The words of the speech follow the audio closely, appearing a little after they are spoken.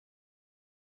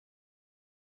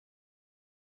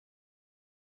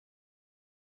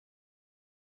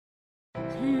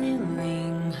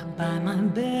Kneeling by my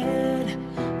bed,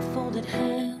 folded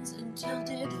hands and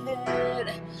tilted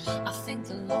head, I thank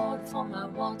the Lord for my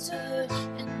water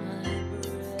and my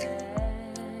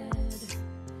bread.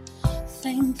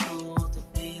 Thankful to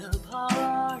be a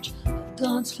part of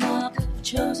God's flock of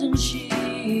chosen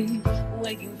sheep,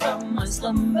 waking from my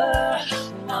slumber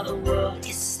while the world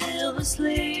is still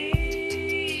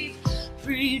asleep.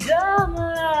 Freedom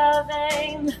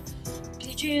loving,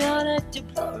 patriotic,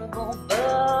 deplorable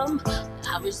bum.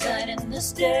 I reside in the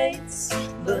States,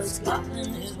 but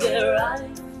Scotland is where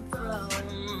I'm from.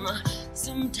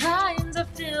 Sometimes I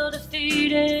feel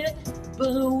defeated,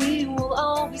 but we will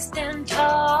always stand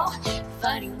tall.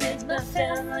 Fighting with my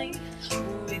family,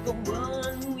 we go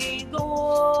on, we go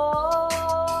on.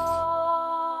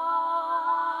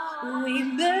 We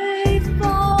may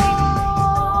fall,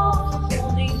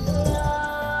 holding the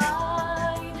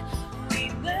line. We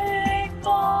may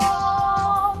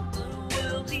fall, but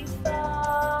we'll be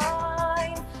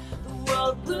fine. The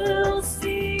world will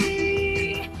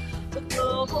see the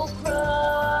global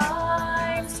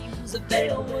crimes. The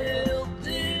veil will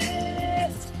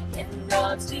lift in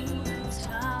God's due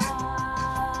time.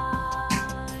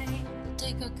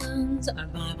 Take our guns, our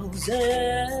Bibles,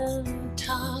 and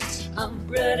talks of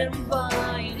bread and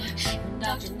wine.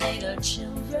 Indoctrinate our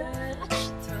children,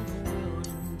 throw the world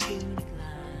into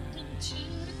decline.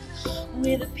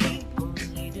 We're the people who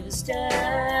need to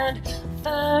stand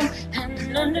firm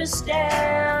and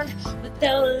understand.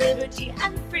 Without liberty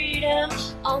and freedom,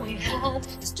 all we have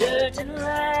is dirt and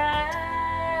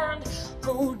land.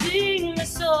 Holding the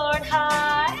sword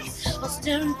high, I'll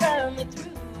stand firmly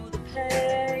through the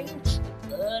pain.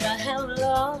 The blood I have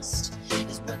lost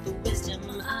is worth the wisdom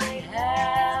I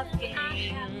have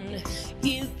gained.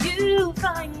 If you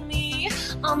find me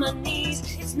on my knees,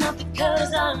 it's not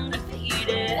because I'm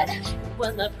defeated. It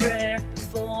was my prayer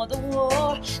before the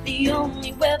war, the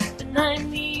only weapon I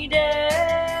needed.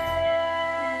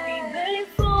 We may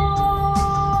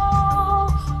fall,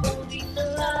 holding the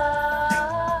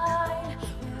line.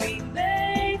 We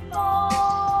may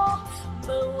fall,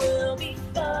 but we'll be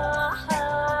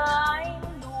fine.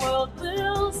 The world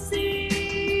will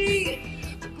see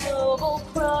the global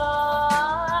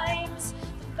crimes.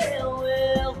 The veil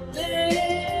will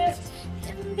lift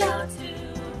in God's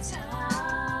due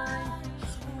time.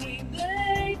 We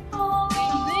may fall,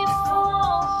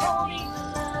 holding the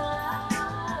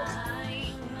line.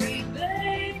 We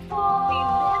may fall,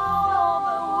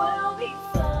 but we'll be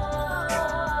fine.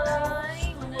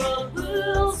 The world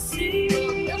will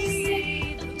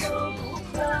see the global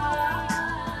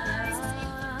crimes.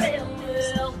 The veil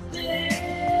will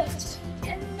lift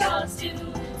in God's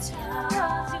due time.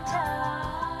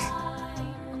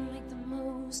 I'll make the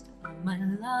most of my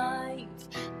life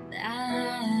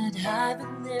that I've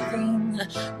been living.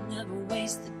 Never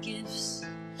waste the gifts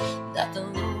that the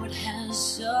Lord has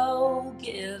so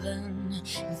given.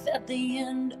 If at the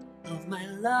end of my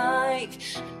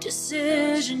life, a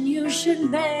decision you should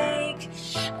make,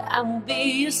 I will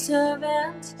be your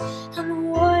servant and the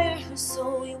warrior whose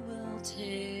soul you will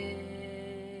take.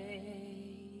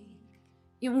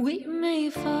 Yeah, we may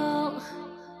fall,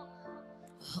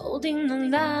 holding the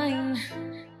line.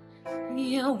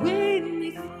 Yeah, we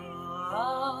may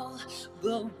fall,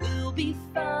 but we'll be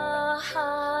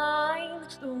fine.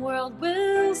 The world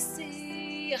will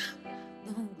see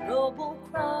the global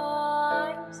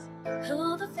crimes.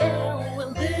 Oh, the veil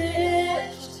will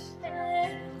lift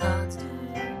in God's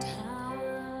due time.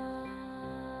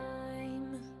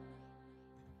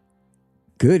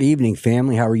 Good evening,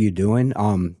 family. How are you doing?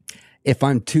 If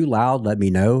I'm too loud, let me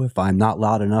know. If I'm not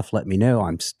loud enough, let me know.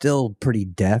 I'm still pretty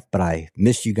deaf, but I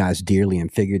miss you guys dearly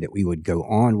and figured that we would go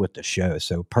on with the show.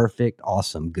 So perfect,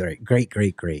 awesome, great.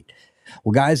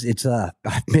 Well, guys, I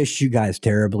miss you guys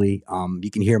terribly.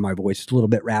 You can hear my voice. It's a little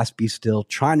bit raspy still.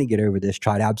 Trying to get over this.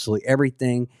 Tried absolutely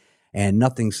everything, and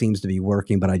nothing seems to be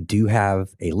working. But I do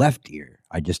have a left ear.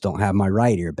 I just don't have my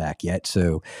right ear back yet.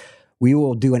 So we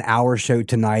will do an hour show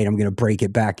tonight. I'm going to break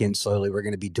it back in slowly. We're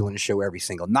going to be doing a show every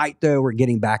single night, though. We're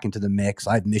getting back into the mix.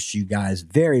 I've missed you guys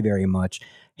very, very much.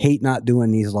 Hate not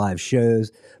doing these live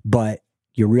shows, but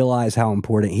you realize how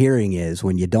important hearing is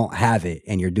when you don't have it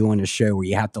and you're doing a show where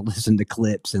you have to listen to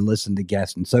clips and listen to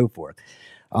guests and so forth.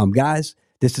 Guys,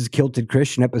 this is Kilted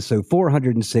Christian episode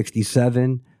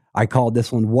 467. I called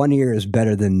this one Ear is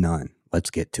Better Than None. Let's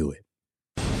get to it.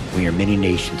 We are many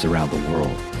nations around the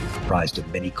world, comprised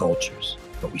of many cultures,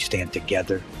 but we stand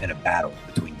together in a battle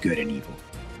between good and evil.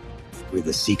 We're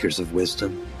the seekers of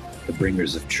wisdom, the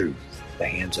bringers of truth, the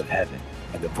hands of heaven,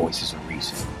 and the voices of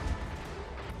reason.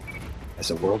 As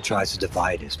the world tries to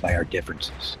divide us by our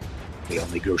differences, we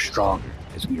only grow stronger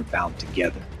as we are bound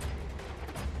together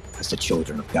as the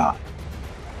children of God.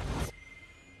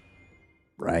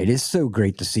 Right. It's so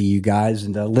great to see you guys.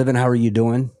 And Livin, how are you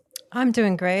doing? I'm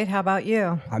doing great. How about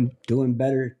you? I'm doing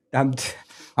better.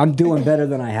 I'm doing better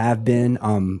than I have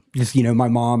been. Just, my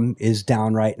mom is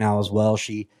down right now as well.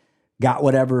 She got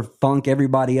whatever funk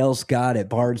everybody else got at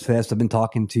Bard's Fest. I've been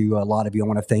talking to a lot of you. I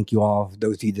want to thank you all,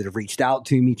 those of you that have reached out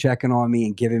to me, checking on me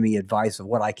and giving me advice of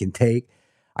what I can take.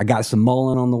 I got some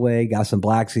mullein on the way, got some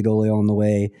black seed oil on the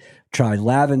way, tried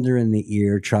lavender in the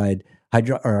ear, tried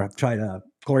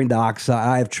chlorine dioxide.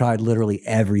 I have tried literally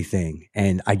everything,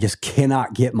 and I just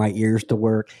cannot get my ears to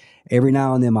work. Every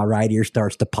now and then my right ear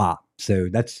starts to pop. So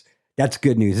that's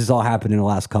good news. This all happened in the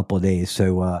last couple of days.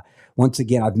 So once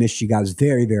again, I've missed you guys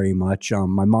very, very much.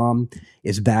 My mom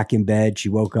is back in bed. She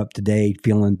woke up today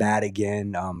feeling bad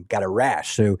again, got a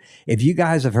rash. So if you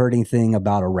guys have heard anything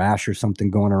about a rash or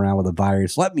something going around with a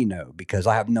virus, let me know, because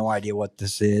I have no idea what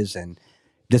this is. And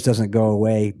this doesn't go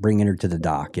away, bringing her to the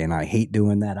doc. And I hate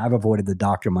doing that. I've avoided the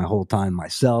doctor my whole time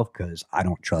myself because I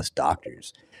don't trust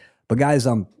doctors. But guys,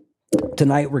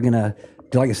 tonight we're going to,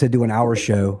 like I said, do an hour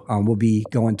show. We'll be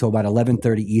going till about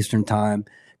 11:30 Eastern time.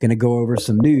 Going to go over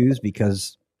some news,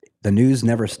 because the news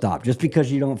never stops. Just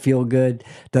because you don't feel good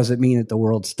doesn't mean that the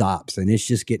world stops. And it's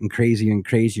just getting crazier and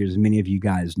crazier, as many of you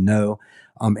guys know.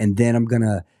 And then I'm going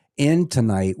to end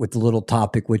tonight with a little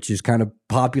topic, which is kind of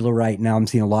popular right now. I'm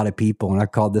seeing a lot of people, and I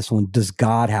called this one, Does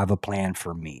God Have a Plan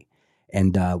for Me?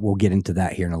 And we'll get into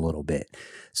that here in a little bit.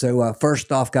 So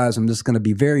first off, guys, I'm just going to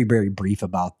be very, very brief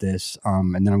about this,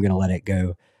 and then I'm going to let it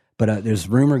go. But there's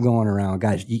rumor going around.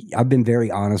 Guys, I've been very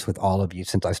honest with all of you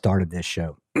since I started this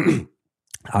show.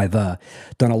 I've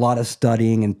done a lot of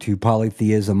studying into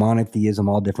polytheism, monotheism,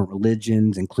 all different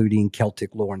religions, including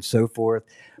Celtic lore and so forth.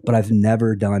 But I've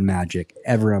never done magic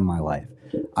ever in my life.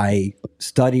 I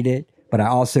studied it, but I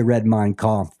also read Mein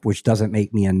Kampf, which doesn't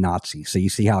make me a Nazi. So you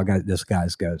see how this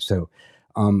guys go. So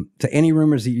to any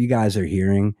rumors that you guys are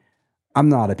hearing, I'm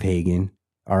not a pagan,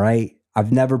 all right?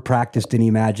 I've never practiced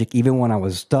any magic. Even when I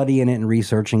was studying it and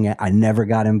researching it, I never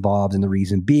got involved. And the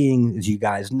reason being, as you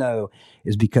guys know,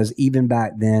 is because even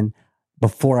back then,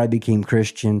 before I became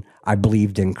Christian, I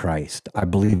believed in Christ. I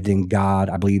believed in God.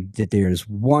 I believed that there is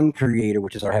one creator,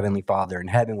 which is our Heavenly Father in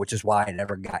heaven, which is why I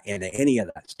never got into any of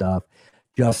that stuff.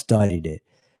 Just studied it.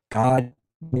 God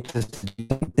makes us do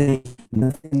something,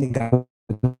 nothing that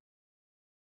God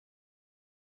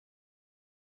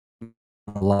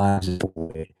our lives is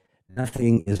void.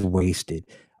 Nothing is wasted.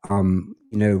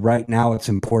 Right now it's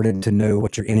important to know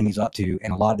what your enemy's up to,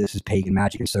 and a lot of this is pagan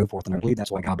magic and so forth. And I believe that's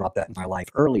why God brought that in my life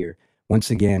earlier. Once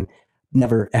again,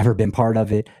 never ever been part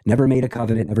of it, never made a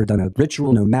covenant, never done a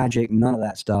ritual, no magic, none of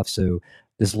that stuff. So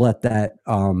just let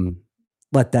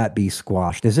that be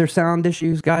squashed. Is there sound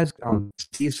issues, guys?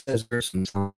 Steve says there's some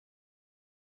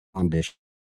sound issues.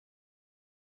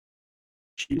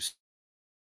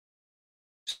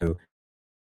 So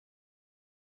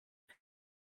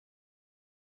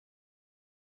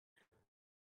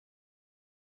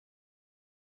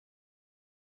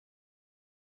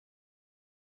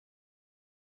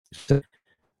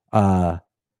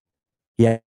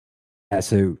yeah.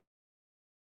 So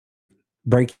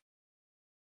breaking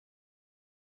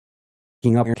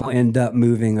up, I'll end up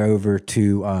moving over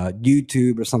to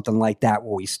YouTube or something like that,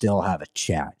 where we still have a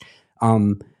chat.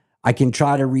 I can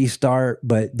try to restart,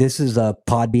 but this is a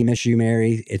Podbeam issue,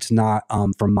 Mary. It's not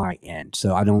from my end,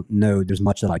 so I don't know there's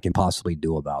much that I can possibly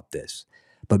do about this.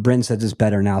 But Brent says it's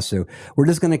better now, so we're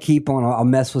just going to keep on. I'll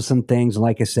mess with some things, and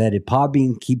like I said, if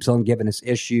Podbeam keeps on giving us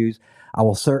issues, I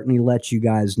will certainly let you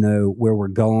guys know where we're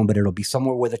going, but it'll be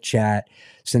somewhere with a chat.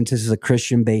 Since this is a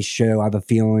Christian-based show, I have a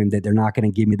feeling that they're not going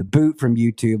to give me the boot from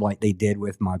YouTube like they did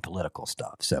with my political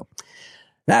stuff. So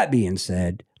that being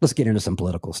said, let's get into some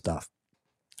political stuff.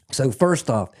 So first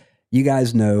off, you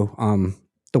guys know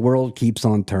the world keeps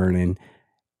on turning.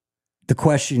 The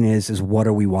question is what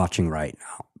are we watching right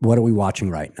now? What are we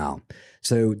watching right now?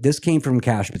 So this came from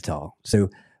Cash Patel. So,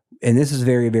 and this is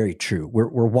very, very true. We're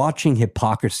watching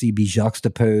hypocrisy be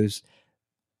juxtaposed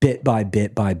bit by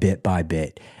bit by bit by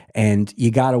bit. And you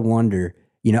got to wonder,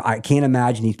 I can't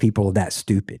imagine these people are that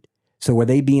stupid. So are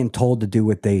they being told to do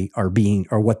what they are being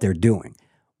or what they're doing?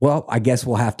 Well, I guess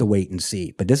we'll have to wait and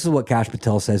see. But this is what Cash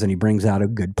Patel says, and he brings out a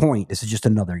good point. This is just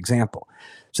another example.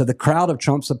 So the crowd of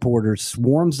Trump supporters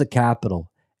swarms the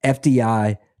Capitol.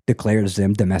 FDI declares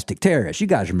them domestic terrorists. You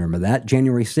guys remember that.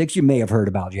 January 6th, you may have heard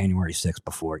about January 6th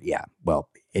before. Yeah, well,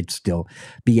 it's still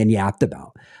being yapped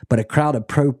about. But a crowd of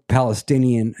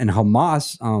pro-Palestinian and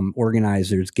Hamas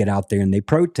organizers get out there and they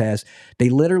protest. They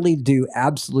literally do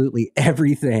absolutely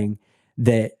everything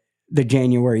that the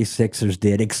January 6ers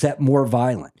did, except more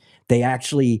violent. They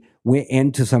actually went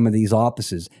into some of these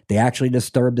offices. They actually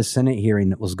disturbed the Senate hearing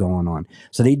that was going on.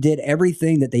 So they did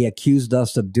everything that they accused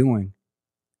us of doing.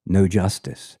 No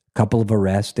justice. Couple of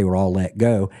arrests. They were all let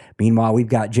go. Meanwhile, we've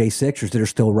got J6ers that are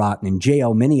still rotting in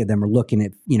jail. Many of them are looking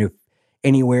at,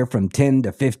 anywhere from 10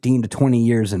 to 15 to 20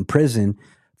 years in prison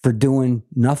for doing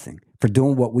nothing, for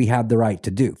doing what we have the right to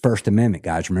do. First Amendment,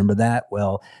 guys, remember that?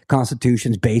 Well,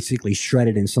 Constitution's basically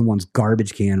shredded in someone's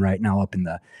garbage can right now up in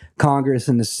the Congress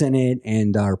and the Senate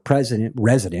and our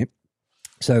resident.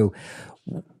 So,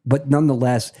 but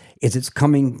nonetheless, it's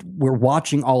coming, we're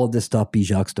watching all of this stuff be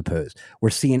juxtaposed.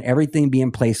 We're seeing everything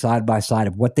being placed side by side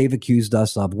of what they've accused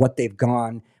us of, what they've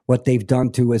done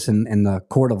to us in the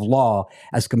court of law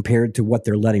as compared to what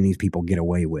they're letting these people get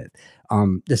away with.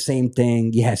 The same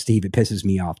thing. Yeah, Steve, it pisses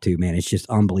me off too, man. It's just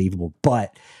unbelievable,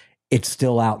 but it's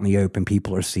still out in the open.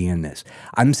 People are seeing this.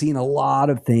 I'm seeing a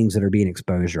lot of things that are being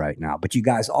exposed right now, but you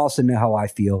guys also know how I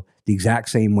feel the exact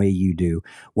same way you do.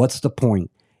 What's the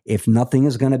point? If nothing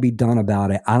is going to be done about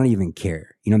it, I don't even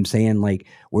care. You know what I'm saying? Like,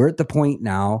 we're at the point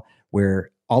now where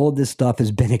all of this stuff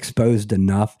has been exposed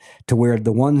enough to where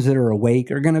the ones that are awake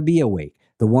are going to be awake.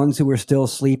 The ones who are still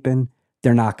sleeping,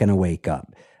 they're not going to wake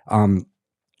up.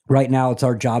 Right now, it's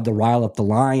our job to rile up the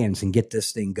lions and get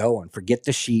this thing going. Forget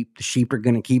the sheep. The sheep are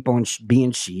going to keep on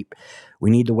being sheep. We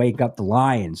need to wake up the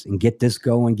lions and get this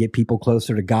going, get people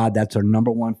closer to God. That's our number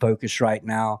one focus right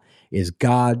now is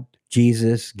God,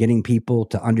 Jesus, getting people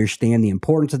to understand the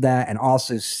importance of that and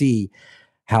also see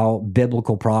how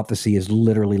biblical prophecy is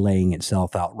literally laying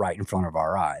itself out right in front of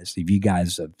our eyes. If you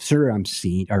guys have, sure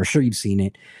you've seen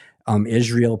it,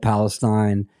 Israel,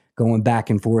 Palestine, going back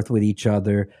and forth with each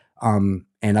other.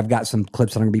 And I've got some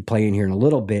clips that I'm going to be playing here in a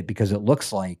little bit because it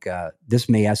looks like this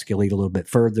may escalate a little bit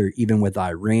further, even with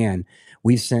Iran.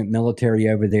 We've sent military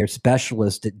over there,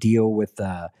 specialists that deal with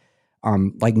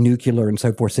like nuclear and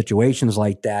so forth situations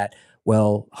like that.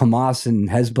 Well, Hamas and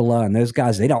Hezbollah and those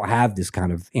guys, they don't have this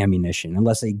kind of ammunition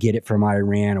unless they get it from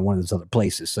Iran or one of those other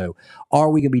places. So are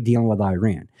we going to be dealing with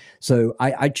Iran? So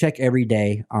I check every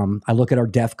day. I look at our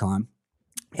DEFCON,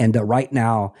 and right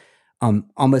now,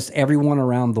 almost everyone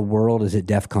around the world is at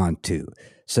DEFCON 2.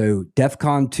 So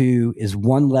DEFCON 2 is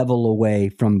one level away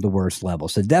from the worst level.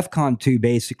 So DEFCON 2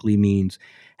 basically means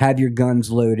have your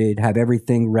guns loaded, have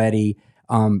everything ready,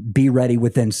 be ready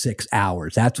within 6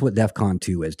 hours. That's what DEFCON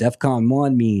 2 is. DEFCON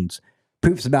 1 means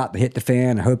poop's about to hit the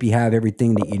fan. I hope you have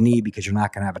everything that you need because you're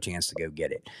not going to have a chance to go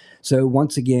get it. So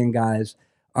once again, guys,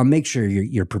 make sure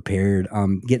you're prepared.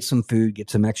 Get some food, get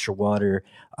some extra water.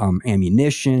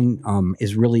 Ammunition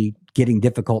is really getting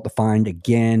difficult to find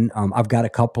again. I've got a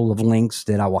couple of links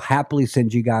that I will happily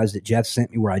send you guys that Jeff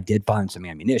sent me where I did find some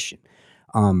ammunition.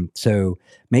 So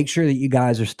make sure that you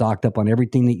guys are stocked up on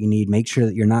everything that you need. Make sure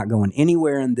that you're not going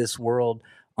anywhere in this world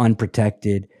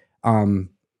unprotected.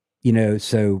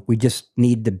 So we just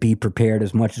need to be prepared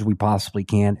as much as we possibly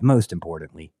can. And most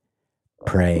importantly,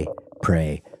 pray,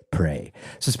 pray, pray.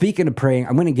 So speaking of praying,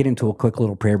 I'm going to get into a quick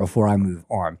little prayer before I move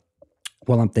on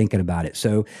while I'm thinking about it.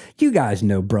 So you guys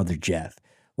know Brother Jeff.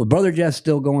 Well, Brother Jeff's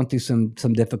still going through some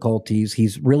difficulties.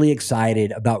 He's really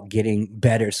excited about getting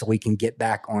better so we can get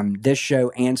back on this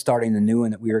show and starting the new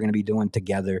one that we were going to be doing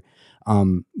together.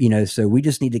 So we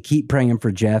just need to keep praying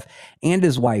for Jeff and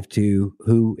his wife too,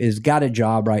 who has got a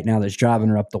job right now that's driving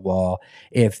her up the wall.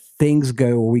 If things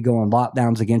go or we go on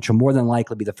lockdowns again, she'll more than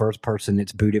likely be the first person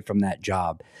that's booted from that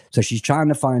job. So she's trying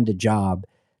to find a job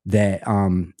that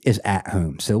is at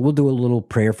home. So we'll do a little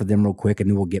prayer for them real quick, and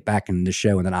then we'll get back into the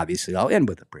show. And then obviously I'll end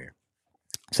with a prayer.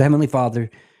 So Heavenly Father,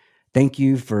 thank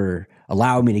you for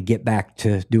allowing me to get back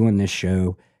to doing this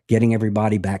show, getting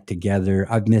everybody back together.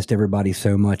 I've missed everybody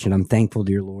so much, and I'm thankful,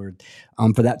 dear Lord,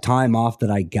 for that time off that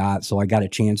I got. So I got a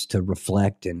chance to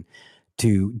reflect and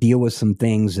to deal with some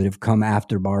things that have come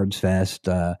after Bard's Fest,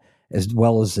 as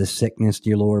well as this sickness,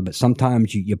 dear Lord. But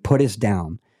sometimes you put us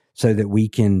down so that we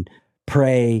can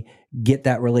pray, get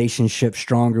that relationship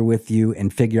stronger with you,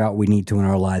 and figure out what we need to in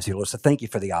our lives, dear Lord. So thank you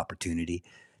for the opportunity.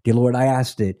 Dear Lord, I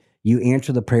ask that you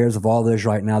answer the prayers of all those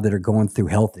right now that are going through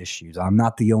health issues. I'm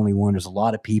not the only one. There's a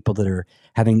lot of people that are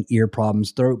having ear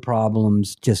problems, throat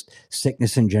problems, just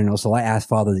sickness in general. So I ask,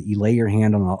 Father, that you lay your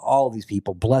hand on all of these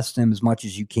people. Bless them as much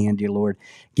as you can, dear Lord.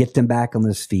 Get them back on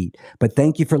their feet. But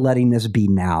thank you for letting this be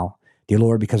now, dear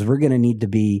Lord, because we're going to need to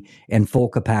be in full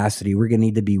capacity. We're going to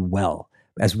need to be well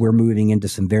as we're moving into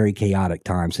some very chaotic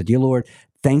times. So, dear Lord,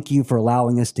 thank you for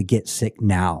allowing us to get sick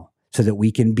now so that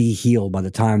we can be healed by the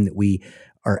time that we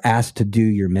are asked to do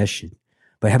your mission.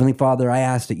 But Heavenly Father, I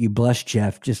ask that you bless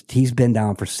Jeff. He's been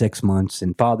down for 6 months.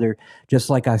 And Father, just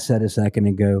like I said a second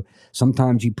ago,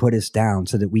 sometimes you put us down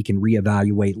so that we can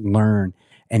reevaluate, learn,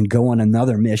 and go on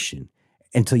another mission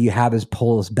until you have us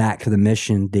pull us back to the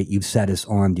mission that you've set us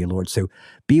on, dear Lord. So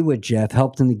be with Jeff,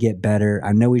 help him to get better.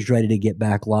 I know he's ready to get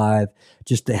back live,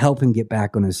 just to help him get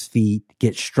back on his feet,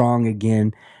 get strong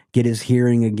again, get his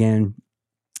hearing again,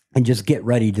 and just get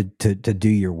ready to do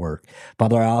your work.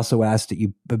 Father, I also ask that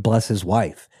you bless his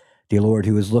wife, dear Lord,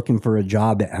 who is looking for a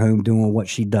job at home doing what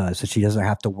she does, so she doesn't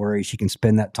have to worry. She can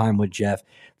spend that time with Jeff,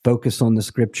 focus on the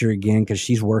scripture again, because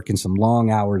she's working some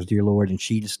long hours, dear Lord, and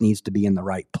she just needs to be in the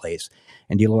right place.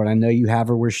 And dear Lord, I know you have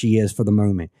her where she is for the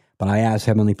moment, but I ask,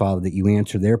 Heavenly Father, that you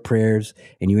answer their prayers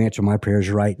and you answer my prayers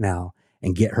right now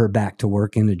and get her back to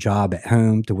working a job at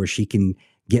home to where she can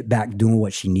get back doing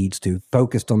what she needs to,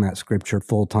 focused on that scripture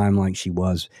full time like she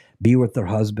was, be with her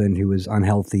husband who is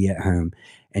unhealthy at home,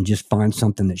 and just find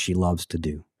something that she loves to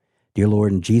do. Dear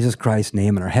Lord, in Jesus Christ's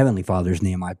name and our Heavenly Father's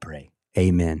name, I pray.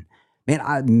 Amen. Man,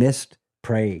 I missed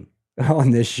praying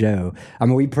on this show. I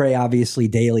mean, we pray obviously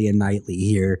daily and nightly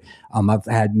here. I've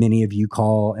had many of you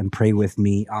call and pray with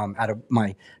me. Out of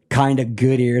my kind of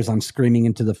good ears, I'm screaming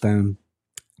into the phone,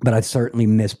 but I certainly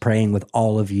miss praying with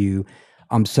all of you.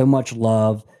 So much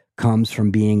love comes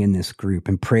from being in this group,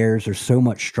 and prayers are so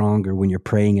much stronger when you're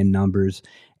praying in numbers,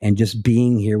 and just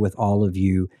being here with all of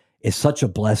you is such a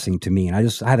blessing to me. And I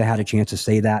haven't had a chance to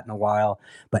say that in a while,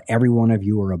 but every one of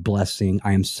you are a blessing.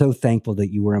 I am so thankful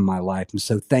that you were in my life. I'm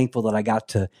so thankful that I got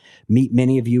to meet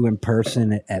many of you in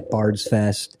person at Bard's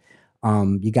Fest.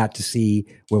 You got to see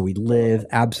where we live,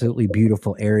 absolutely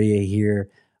beautiful area here.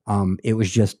 It was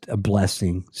just a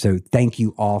blessing. So thank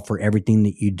you all for everything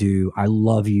that you do. I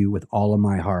love you with all of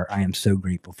my heart. I am so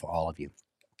grateful for all of you.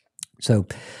 So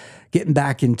getting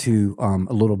back into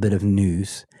a little bit of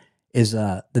news is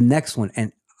the next one.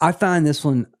 And I find this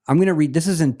one, I'm going to read, this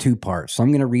is in two parts. So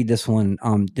I'm going to read this one.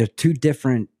 There's two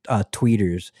different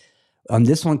tweeters.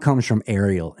 This one comes from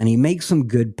Ariel, and he makes some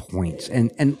good points.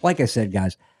 And like I said,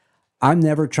 guys, I'm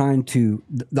never trying to,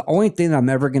 the only thing that I'm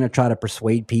ever going to try to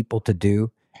persuade people to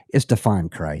do is to find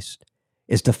Christ,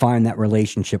 is to find that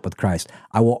relationship with Christ.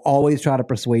 I will always try to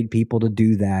persuade people to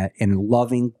do that in a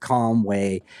loving, calm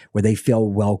way where they feel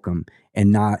welcome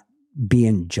and not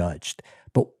being judged.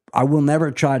 But I will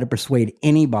never try to persuade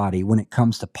anybody when it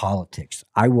comes to politics.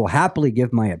 I will happily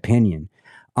give my opinion,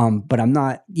 but I'm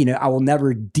not, I will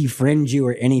never defriend you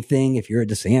or anything if you're a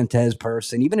DeSantis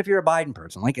person, even if you're a Biden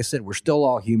person. Like I said, we're still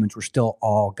all humans. We're still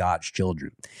all God's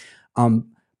children.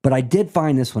 But I did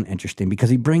find this one interesting because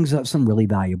he brings up some really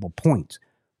valuable points.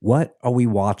 What are we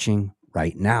watching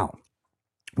right now?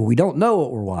 Well, we don't know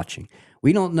what we're watching.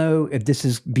 We don't know if this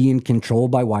is being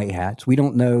controlled by white hats. We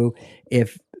don't know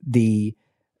if the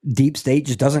deep state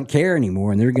just doesn't care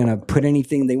anymore and they're going to put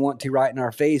anything they want to right in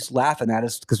our face, laughing at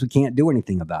us because we can't do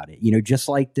anything about it. Just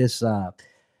like this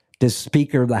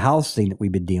Speaker of the House thing that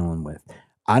we've been dealing with.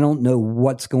 I don't know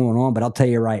what's going on, but I'll tell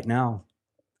you right now,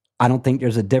 I don't think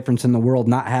there's a difference in the world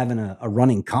not having a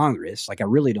running Congress. Like, I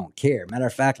really don't care. Matter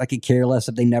of fact, I could care less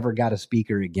if they never got a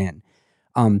speaker again.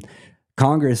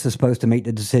 Congress is supposed to make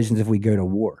the decisions if we go to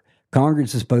war.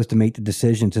 Congress is supposed to make the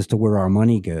decisions as to where our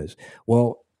money goes.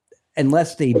 Well,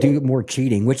 unless they do more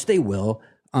cheating, which they will,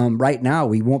 right now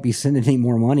we won't be sending any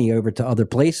more money over to other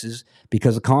places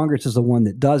because the Congress is the one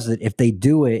that does it. If they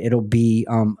do it, it'll be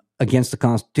against the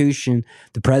Constitution.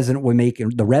 The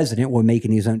resident will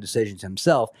making his own decisions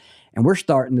himself. And we're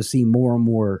starting to see more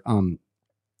and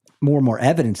more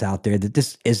evidence out there that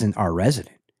this isn't our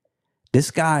resident.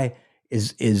 This guy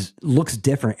looks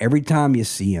different every time you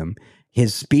see him.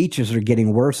 His speeches are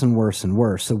getting worse and worse and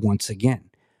worse. So once again,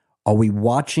 are we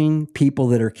watching people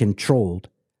that are controlled,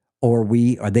 or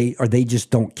are they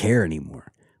just don't care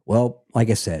anymore? Well,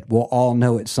 like I said, we'll all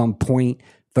know at some point.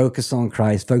 Focus on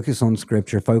Christ, focus on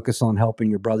scripture, focus on helping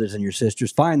your brothers and your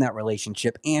sisters find that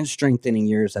relationship and strengthening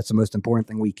yours. That's the most important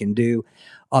thing we can do.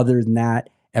 Other than that,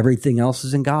 everything else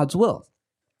is in God's will.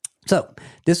 So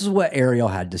this is what Ariel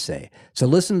had to say. So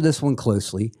listen to this one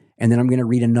closely, and then I'm going to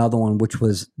read another one,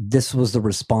 this was the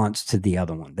response to the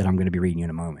other one that I'm going to be reading in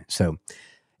a moment. So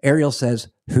Ariel says,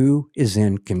 who is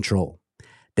in control?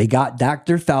 They got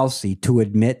Dr. Fauci to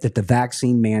admit that the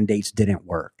vaccine mandates didn't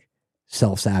work.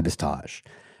 Self-sabotage.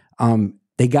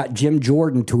 They got Jim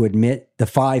Jordan to admit the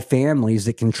 5 families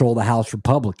that control the House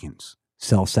Republicans.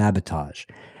 Self-sabotage.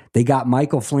 They got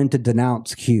Michael Flynn to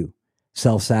denounce Q.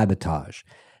 Self-sabotage.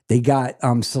 They got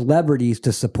celebrities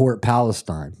to support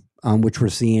Palestine, which we're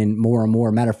seeing more and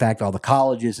more. Matter of fact, all the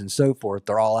colleges and so forth,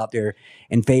 they're all out there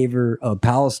in favor of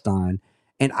Palestine.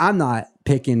 And I'm not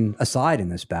picking a side in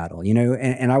this battle,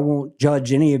 and I won't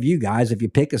judge any of you guys if you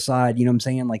pick a side, you know what I'm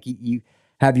saying? Like you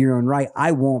have your own right.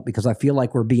 I won't, because I feel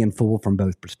like we're being fooled from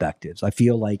both perspectives. I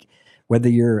feel like whether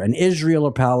you're an Israel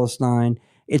or Palestine,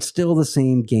 it's still the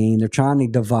same game. They're trying to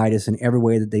divide us in every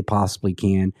way that they possibly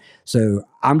can. So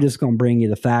I'm just going to bring you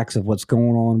the facts of what's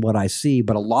going on, what I see.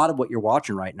 But a lot of what you're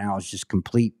watching right now is just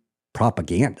complete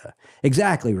propaganda.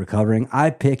 Exactly, Recovering. I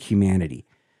pick humanity.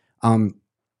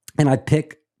 And I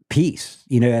pick peace,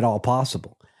 at all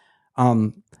possible.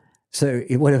 So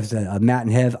what is it, Matt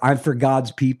and Hev? I'm for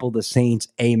God's people, the saints.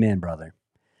 Amen, brother.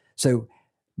 So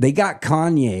they got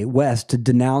Kanye West to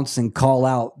denounce and call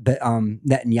out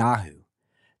Netanyahu.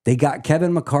 They got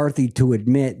Kevin McCarthy to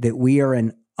admit that we are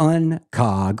an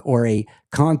uncog, or a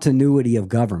continuity of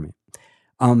government.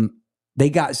 They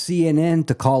got CNN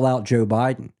to call out Joe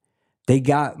Biden. They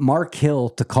got Mark Hill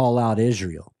to call out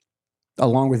Israel,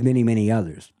 along with many, many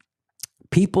others.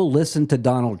 People listen to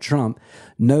Donald Trump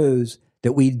knows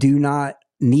that we do not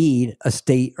need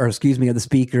the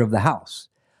Speaker of the House.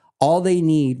 All they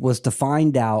need was to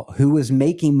find out who was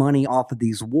making money off of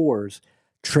these wars.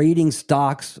 Trading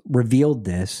stocks revealed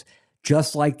this,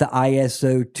 just like the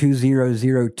ISO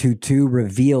 20022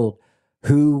 revealed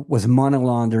who was money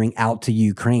laundering out to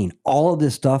Ukraine. All of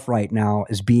this stuff right now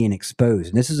is being exposed,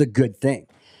 and this is a good thing.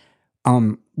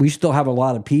 We still have a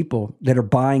lot of people that are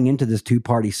buying into this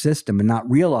two-party system and not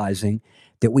realizing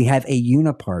that we have a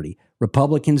uniparty.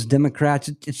 Republicans, Democrats,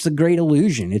 it's a great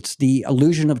illusion. It's the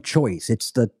illusion of choice.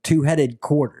 It's the two-headed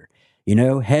quarter.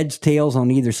 Heads, tails on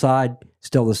either side,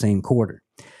 still the same quarter.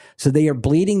 So they are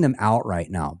bleeding them out right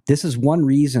now. This is one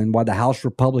reason why the House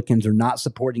Republicans are not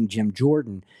supporting Jim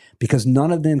Jordan, because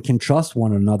none of them can trust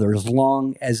one another as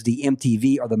long as the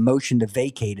MTV, or the motion to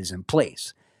vacate, is in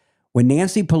place. When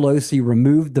Nancy Pelosi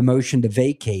removed the motion to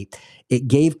vacate, it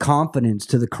gave confidence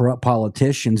to the corrupt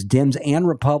politicians, Dems and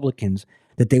Republicans,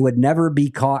 that they would never be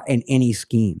caught in any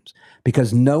schemes,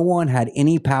 because no one had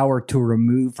any power to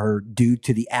remove her due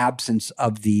to the absence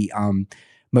of the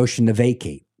motion to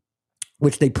vacate,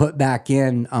 which they put back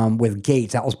in with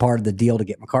Gates. That was part of the deal to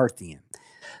get McCarthy in.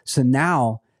 So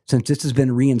now, since this has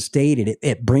been reinstated,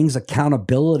 it brings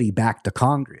accountability back to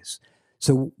Congress.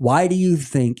 So why do you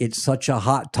think it's such a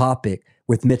hot topic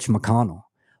with Mitch McConnell?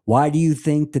 Why do you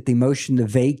think that the motion to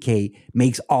vacate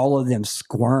makes all of them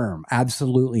squirm,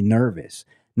 absolutely nervous?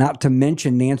 Not to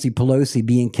mention Nancy Pelosi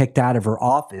being kicked out of her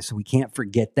office. We can't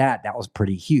forget that. That was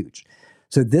pretty huge.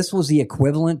 So this was the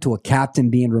equivalent to a captain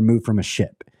being removed from a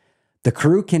ship. The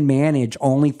crew can manage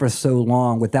only for so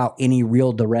long without any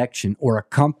real direction or a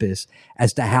compass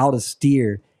as to how to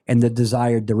steer in the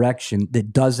desired direction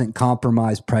that doesn't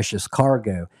compromise precious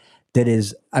cargo, that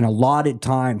is an allotted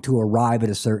time to arrive at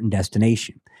a certain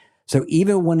destination. So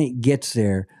even when it gets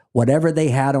there, whatever they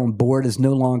had on board is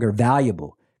no longer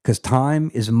valuable, because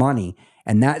time is money,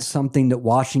 and that's something that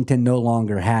Washington no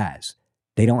longer has.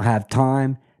 They don't have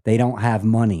time, they don't have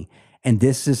money. And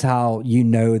this is how you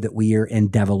know that we are in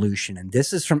devolution. And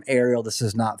this is from Ariel, this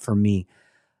is not from me.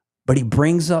 But he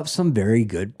brings up some very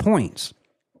good points.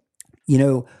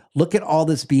 Look at all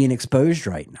this being exposed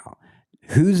right now.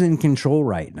 Who's in control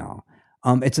right now?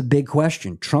 It's a big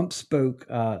question. Trump spoke,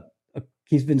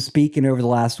 he's been speaking over the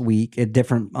last week at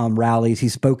different rallies. He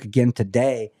spoke again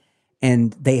today,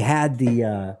 and they had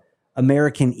the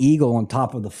American eagle on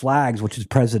top of the flags, which is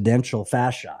presidential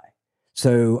fasci.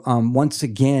 So once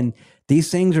again, these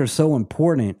things are so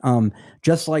important.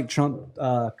 Just like Trump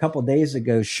a couple of days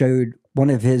ago showed one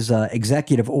of his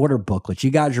executive order booklets.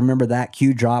 You guys remember that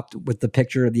Q dropped with the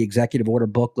picture of the executive order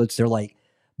booklets? They're like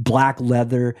black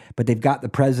leather, but they've got the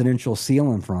presidential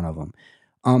seal in front of them.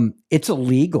 It's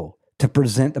illegal to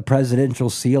present the presidential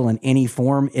seal in any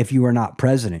form if you are not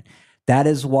president. That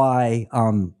is why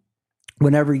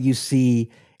whenever you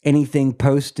see anything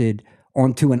posted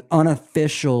onto an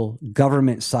unofficial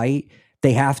government site,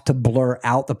 they have to blur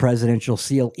out the presidential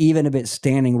seal, even if it's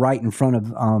standing right in front of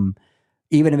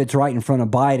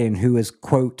Biden, who is,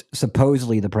 quote,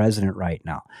 supposedly the president right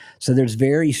now. So there's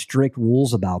very strict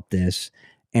rules about this.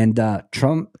 And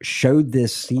Trump showed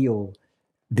this seal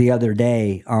the other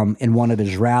day in one of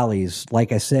his rallies,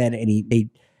 like I said, and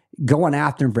they going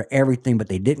after him for everything, but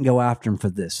they didn't go after him for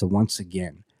this. So once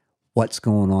again, what's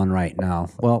going on right now?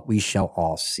 Well, we shall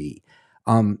all see.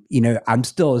 I'm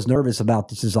still as nervous about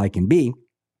this as I can be,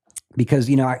 because,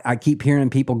 I keep hearing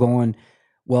people going,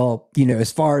 well,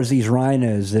 as far as these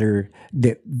rhinos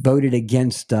that voted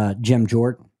against Jim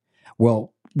Jordan,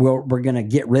 well, we're going to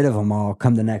get rid of them all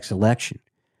come the next election.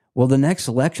 Well, the next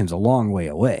election's a long way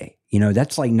away.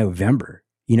 That's like November,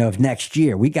 of next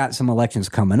year. We got some elections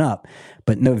coming up,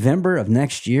 but November of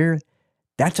next year,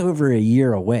 That's over a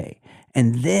year away.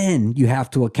 And then you have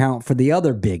to account for the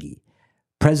other biggie,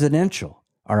 presidential.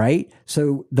 All right.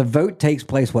 So the vote takes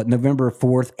place, November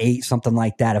 4th, 8th, something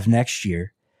like that of next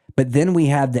year. But then we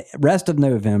have the rest of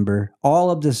November,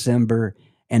 all of December,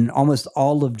 and almost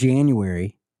all of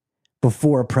January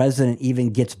before a president even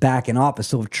gets back in office.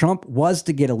 So if Trump was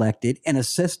to get elected in a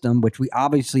system, which we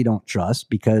obviously don't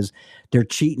trust because they're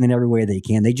cheating in every way they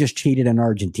can, they just cheated in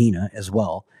Argentina as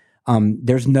well.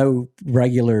 There's no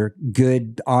regular,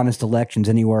 good, honest elections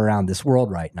anywhere around this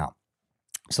world right now.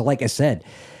 So like I said,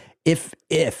 if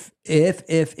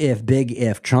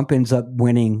Trump ends up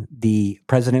winning the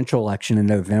presidential election in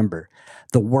November,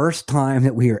 the worst time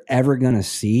that we are ever going to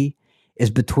see is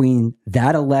between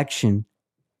that election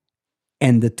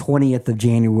and the 20th of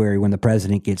January when the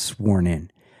president gets sworn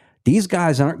in. These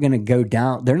guys aren't going to go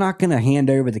down. They're not going to hand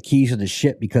over the keys of the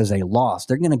ship because they lost.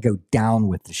 They're going to go down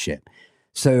with the ship.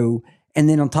 So, and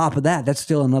then on top of that, that's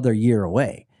still another year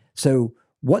away. So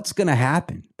what's going to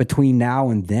happen between now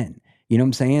and then? You know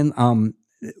what I'm saying?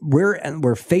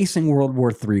 We're facing World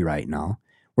War III right now.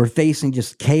 We're facing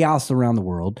just chaos around the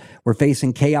world. We're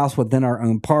facing chaos within our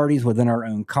own parties, within our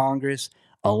own Congress.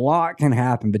 A lot can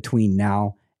happen between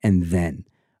now and then.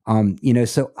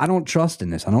 So I don't trust in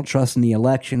this. I don't trust in the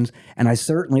elections. And I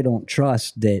certainly don't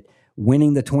trust that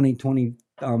winning the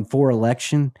 2024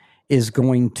 election is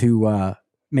going to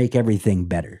make everything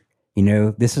better.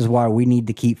 This is why we need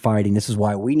to keep fighting. This is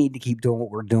why we need to keep doing what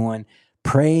we're doing.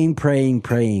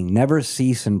 Praying. Never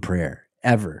cease in prayer,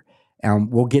 ever.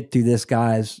 We'll get through this,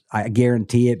 guys. I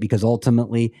guarantee it, because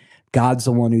ultimately God's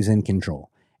the one who's in control.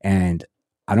 And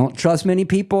I don't trust many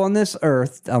people on this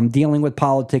earth dealing with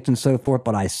politics and so forth,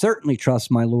 but I certainly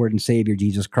trust my Lord and Savior,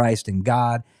 Jesus Christ, and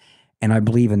God, and I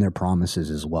believe in their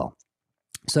promises as well.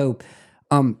 So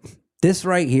this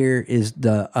right here is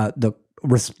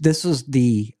this is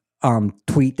the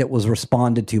tweet that was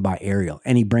responded to by Ariel,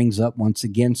 and he brings up once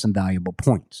again some valuable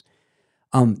points.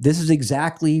 This is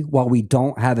exactly why we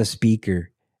don't have a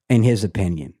speaker, in his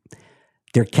opinion.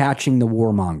 They're catching the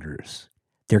warmongers.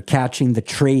 They're catching the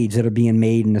trades that are being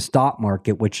made in the stock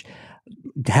market, which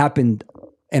happened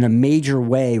in a major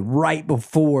way right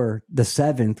before the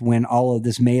 7th, when all of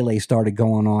this melee started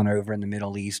going on over in the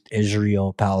Middle East,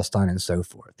 Israel, Palestine, and so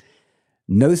forth.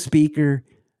 No speaker,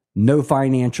 no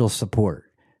financial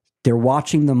support. They're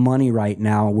watching the money right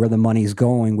now, where the money's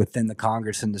going within the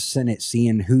Congress and the Senate,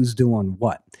 seeing who's doing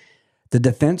what. The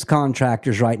defense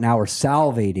contractors right now are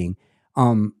salivating,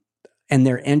 and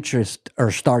their interests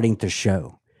are starting to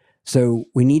show. So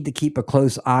we need to keep a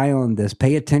close eye on this,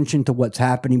 pay attention to what's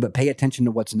happening, but pay attention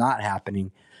to what's not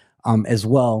happening as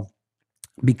well,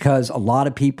 because a lot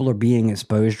of people are being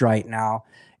exposed right now.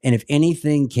 And if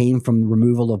anything came from the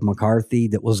removal of McCarthy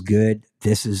that was good,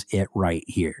 this is it right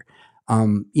here.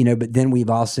 But then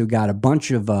we've also got a bunch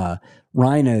of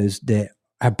rhinos that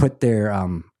have put their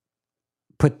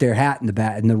hat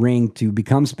in the ring to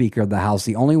become Speaker of the House.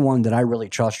 The only one that I really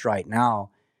trust right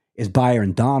now is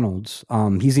Byron Donalds.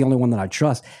 He's the only one that I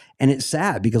trust. And it's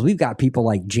sad because we've got people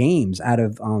like James out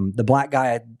of the black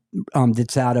guy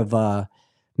that's out of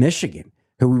Michigan,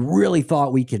 who we really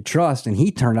thought we could trust, and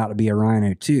he turned out to be a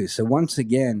rhino too. So once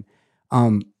again,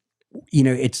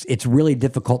 it's really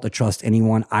difficult to trust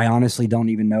anyone. I honestly don't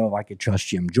even know if I could trust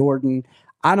Jim Jordan.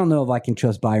 I don't know if I can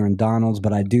trust Byron Donalds,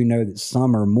 but I do know that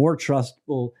some are more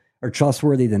trustful or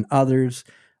trustworthy than others.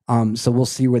 So we'll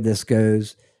see where this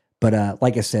goes. But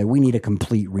like I said, we need a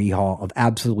complete rehaul of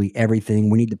absolutely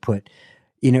everything. We need to put,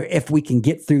 if we can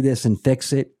get through this and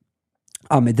fix it,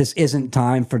 this isn't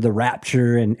time for the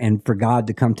rapture and for God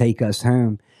to come take us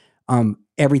home.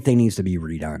 Everything needs to be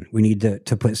redone. We need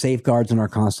to put safeguards in our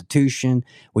Constitution.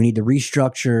 We need to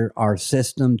restructure our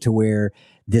system to where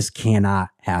this cannot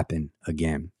happen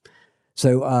again.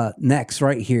 So next,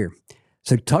 right here.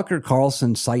 So Tucker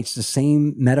Carlson cites the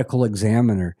same medical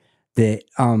examiner that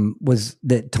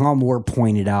Tom Ward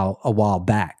pointed out a while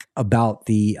back about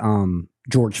the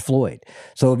George Floyd.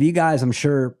 So if you guys, I'm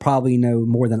sure, probably know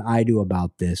more than I do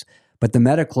about this, but the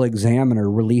medical examiner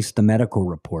released the medical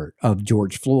report of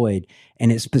George Floyd,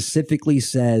 and it specifically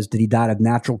says that he died of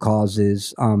natural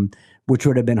causes, which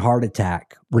would have been heart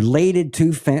attack related to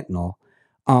fentanyl.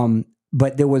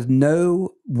 But there was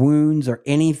no wounds or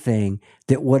anything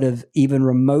that would have even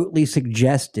remotely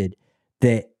suggested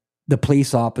that the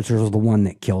police officer was the one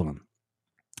that killed him.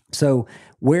 So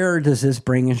where does this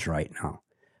bring us right now?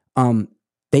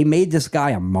 They made this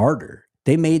guy a martyr.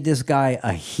 They made this guy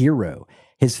a hero.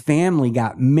 His family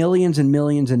got millions and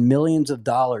millions and millions of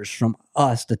dollars from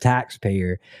us, the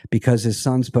taxpayer, because his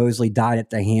son supposedly died at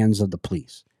the hands of the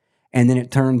police. And then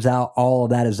it turns out all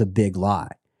of that is a big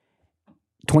lie.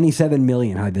 27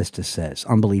 million, High Vista says.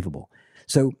 Unbelievable.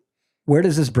 So where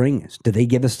does this bring us? Do they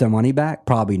give us their money back?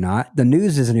 Probably not. The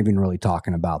news isn't even really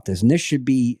talking about this. And this should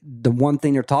be the one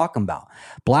thing they're talking about.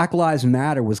 Black Lives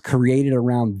Matter was created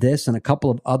around this and a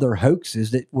couple of other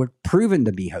hoaxes that were proven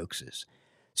to be hoaxes.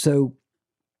 So,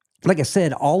 like I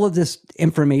said, all of this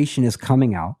information is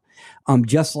coming out.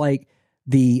 Just like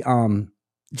the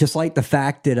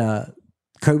fact that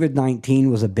COVID-19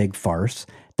 was a big farce,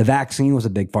 the vaccine was a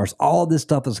big farce. All of this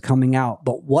stuff is coming out.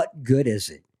 But what good is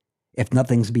it if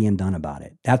nothing's being done about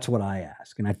it? That's what I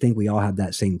ask. And I think we all have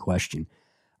that same question.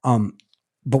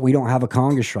 But we don't have a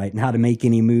Congress right now to make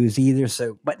any moves either.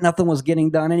 So, but nothing was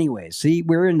getting done anyway. See,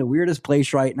 we're in the weirdest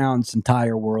place right now in this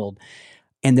entire world.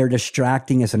 And they're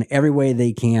distracting us in every way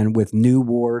they can with new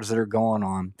wars that are going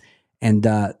on. And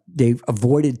they've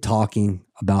avoided talking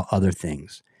about other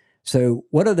things. So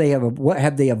what have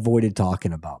they avoided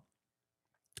talking about?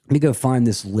 Let me go find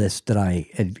this list that I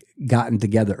had gotten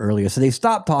together earlier. So they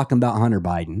stopped talking about Hunter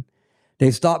Biden.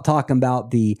 They've stopped talking about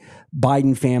the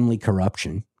Biden family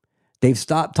corruption. They've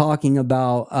stopped talking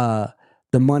about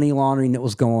the money laundering that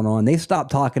was going on. They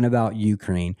stopped talking about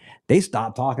Ukraine. They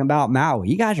stopped talking about Maui.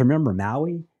 You guys remember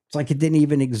Maui? It's like it didn't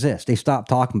even exist. They stopped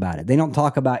talking about it. They don't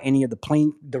talk about any of the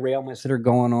plane derailments that are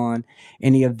going on,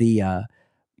 any of the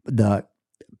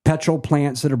petrol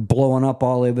plants that are blowing up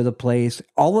all over the place.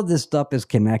 All of this stuff is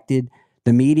connected.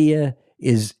 The media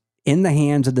is in the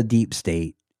hands of the deep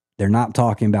state. They're not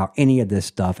talking about any of this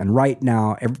stuff. And right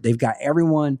now, they've got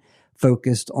everyone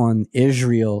focused on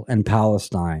Israel and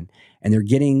Palestine, and they're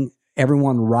getting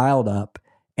everyone riled up,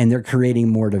 and they're creating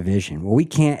more division. Well, we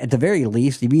can't, at the very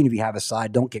least, even if you have a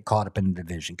side, don't get caught up in the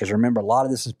division. Because remember, a lot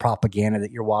of this is propaganda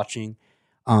that you're watching.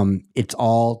 It's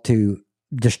all to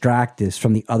distract us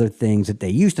from the other things that they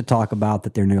used to talk about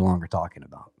that they're no longer talking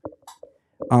about.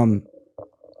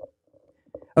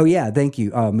 Oh yeah, thank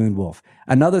you, Moonwolf.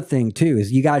 Another thing too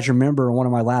is, you guys remember in one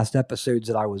of my last episodes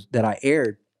that I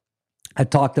aired, I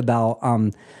talked about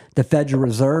the Federal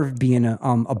Reserve being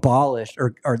abolished,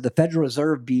 or the Federal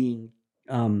Reserve being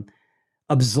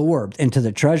absorbed into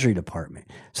the Treasury Department.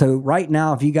 So right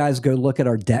now, if you guys go look at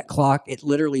our debt clock, it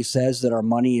literally says that our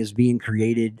money is being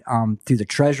created through the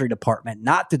Treasury Department,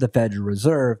 not through the Federal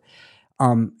Reserve,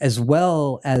 as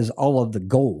well as all of the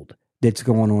gold that's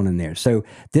going on in there. So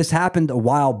this happened a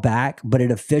while back, but it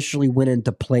officially went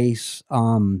into place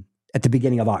at the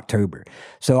beginning of October.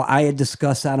 So I had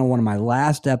discussed that on one of my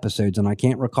last episodes, and I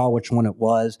can't recall which one it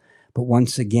was. But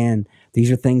once again, these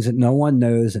are things that no one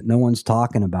knows, that no one's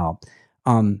talking about.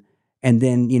 And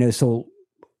then, so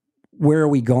where are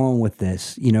we going with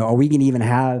this? Are we going to even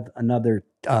have another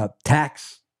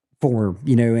tax form,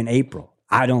 in April?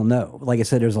 I don't know. Like I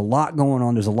said, there's a lot going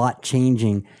on. There's a lot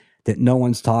changing that no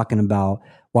one's talking about,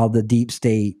 while the deep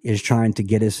state is trying to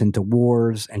get us into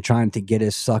wars and trying to get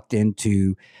us sucked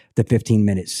into the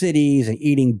 15-minute cities and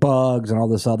eating bugs and all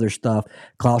this other stuff.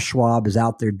 Klaus Schwab is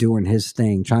out there doing his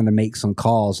thing, trying to make some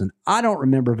calls. And I don't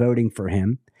remember voting for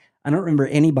him. I don't remember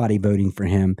anybody voting for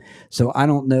him. So I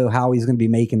don't know how he's going to be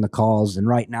making the calls. And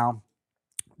right now,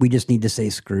 we just need to say,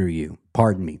 screw you.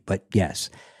 Pardon me. But yes,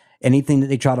 anything that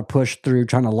they try to push through,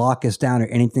 trying to lock us down or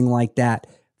anything like that,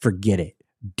 forget it.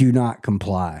 Do not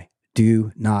comply.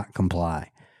 Do not comply.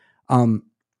 So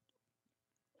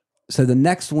the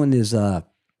next one is,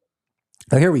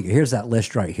 here we go. Here's that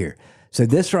list right here. So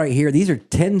this right here, these are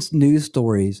 10 news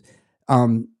stories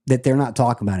that they're not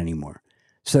talking about anymore.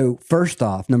 So first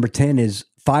off, number 10 is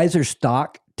Pfizer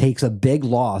stock takes a big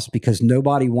loss because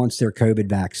nobody wants their COVID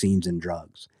vaccines and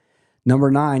drugs.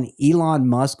 Number 9, Elon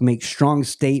Musk makes strong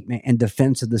statement in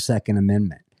defense of the Second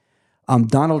Amendment.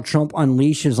 Donald Trump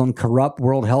unleashes on corrupt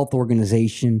World Health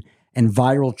Organization and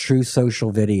viral Truth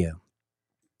Social video.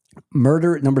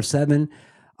 Number 7,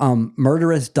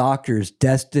 murderous doctors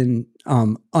destined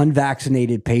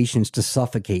unvaccinated patients to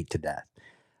suffocate to death.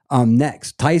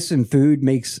 Next, Tyson Food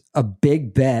makes a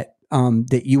big bet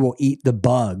that you will eat the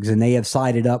bugs, and they have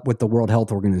sided up with the World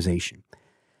Health Organization.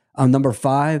 Number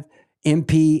 5,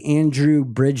 MP Andrew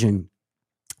Bridgen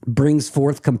brings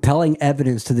forth compelling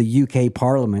evidence to the UK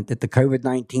Parliament that the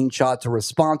COVID-19 shots are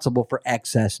responsible for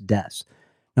excess deaths.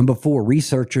 Number 4,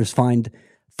 researchers find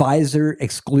Pfizer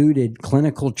excluded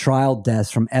clinical trial deaths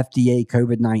from FDA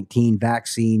COVID-19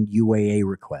 vaccine UAA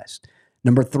request.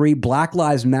 Number 3, Black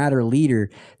Lives Matter leader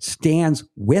stands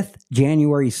with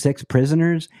January 6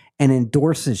 prisoners and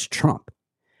endorses Trump.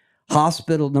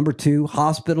 Number 2,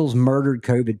 hospitals murdered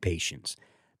COVID patients.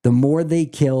 The more they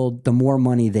killed, the more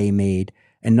money they made.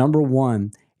 And number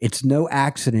 1, it's no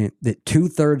accident that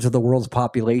 2/3 of the world's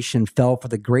population fell for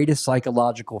the greatest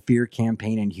psychological fear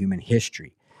campaign in human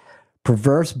history.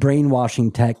 Perverse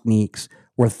brainwashing techniques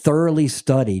were thoroughly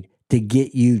studied to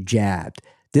get you jabbed.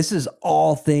 This is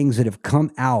all things that have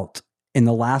come out in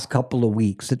the last couple of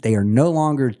weeks that they are no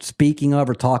longer speaking of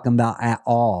or talking about at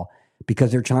all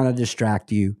because they're trying to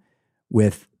distract you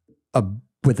with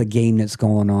a game that's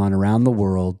going on around the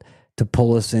world to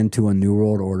pull us into a new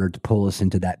world order, to pull us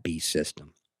into that beast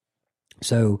system.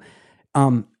 So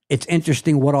it's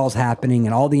interesting what all's happening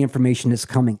and all the information that's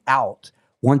coming out.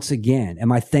 Once again,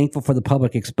 am I thankful for the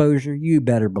public exposure? You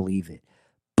better believe it.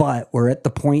 But we're at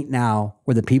the point now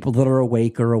where the people that are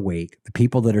awake are awake. The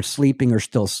people that are sleeping are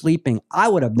still sleeping. I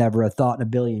would have never have thought in a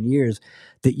billion years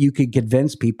that you could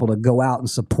convince people to go out and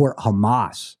support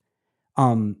Hamas.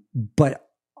 But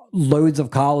loads of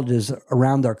colleges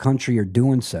around our country are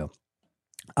doing so.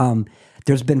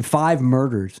 There's been 5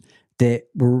 murders that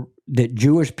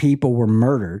Jewish people were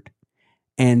murdered,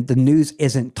 and the news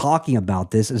isn't talking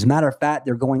about this. As a matter of fact,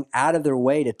 they're going out of their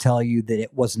way to tell you that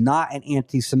it was not an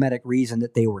anti-Semitic reason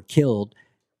that they were killed.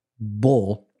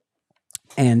 Bull.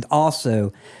 And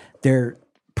also, they're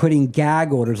putting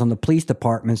gag orders on the police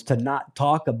departments to not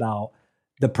talk about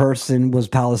the person was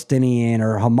Palestinian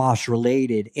or Hamas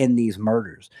related in these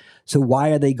murders. So why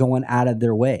are they going out of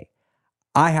their way?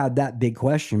 I have that big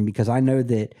question because I know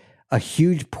that a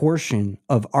huge portion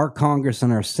of our Congress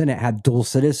and our Senate have dual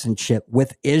citizenship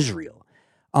with Israel.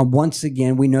 Once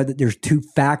again, we know that there's 2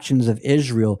 factions of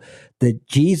Israel. The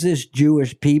Jesus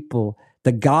Jewish people,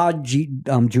 the God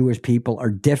Jewish people are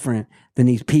different than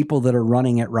these people that are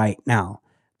running it right now.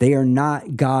 They are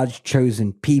not God's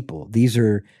chosen people. These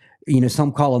are,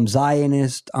 some call them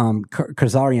Zionist,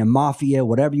 Khazarian Mafia,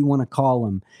 whatever you want to call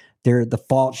them. They're the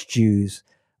false Jews.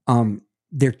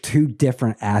 They're 2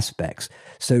 different aspects.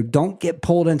 So don't get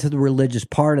pulled into the religious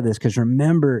part of this, because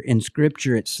remember in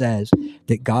Scripture it says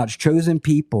that God's chosen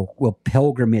people will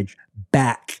pilgrimage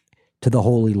back to the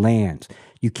Holy Lands.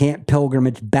 You can't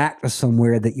pilgrimage back to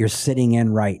somewhere that you're sitting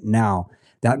in right now.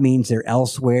 That means they're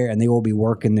elsewhere and they will be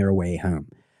working their way home.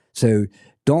 So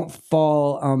don't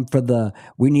fall for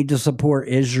we need to support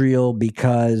Israel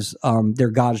because they're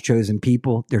God's chosen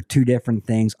people. They're 2 different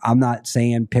things. I'm not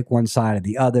saying pick one side or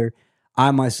the other. I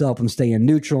myself am staying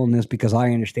neutral in this because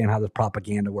I understand how this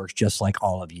propaganda works, just like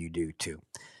all of you do too.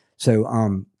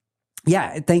 So,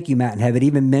 yeah, thank you, Matt and Heaven. It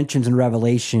even mentions in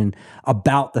Revelation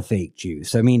about the fake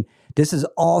Jews. So, I mean, this is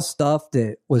all stuff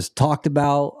that was talked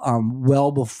about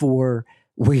well before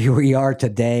we are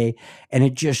today, and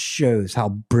it just shows how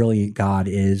brilliant God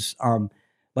is.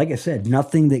 Like I said,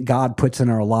 nothing that God puts in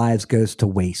our lives goes to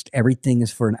waste. Everything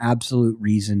is for an absolute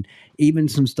reason. Even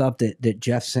some stuff that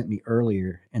Jeff sent me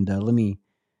earlier. And let me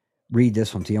read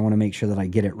this one to you. I want to make sure that I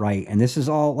get it right. And this is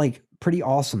all like pretty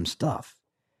awesome stuff.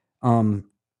 So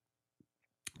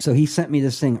he sent me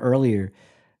this thing earlier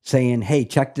saying, hey,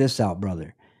 check this out,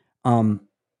 brother. So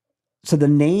the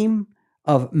name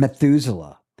of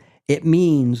Methuselah, it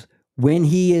means when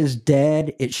he is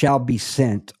dead, it shall be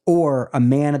sent, or a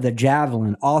man of the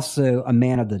javelin, also a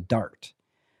man of the dart.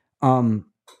 And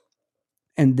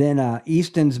then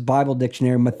Easton's Bible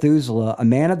Dictionary, Methuselah, a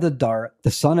man of the dart,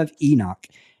 the son of Enoch,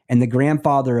 and the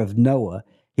grandfather of Noah.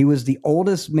 He was the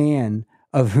oldest man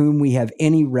of whom we have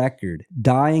any record,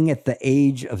 dying at the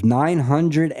age of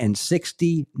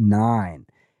 969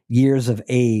 years of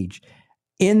age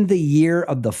in the year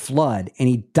of the flood. And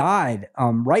he died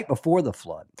right before the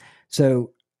flood.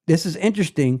 So this is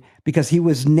interesting because he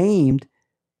was named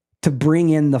to bring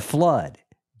in the flood.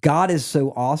 God is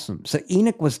so awesome. So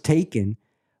Enoch was taken,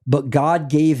 but God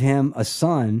gave him a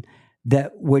son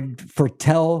that would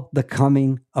foretell the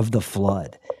coming of the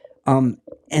flood. And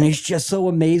it's just so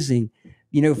amazing,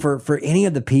 for any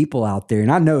of the people out there, and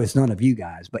I know it's none of you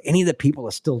guys, but any of the people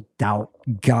that still doubt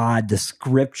God, the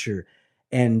Scripture,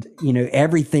 and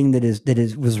everything that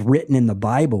was written in the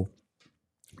Bible.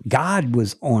 God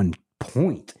was on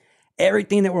point.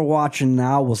 Everything that we're watching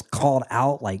now was called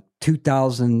out like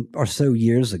 2,000 or so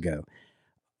years ago.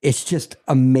 It's just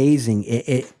amazing.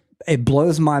 It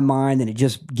blows my mind, and it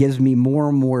just gives me more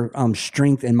and more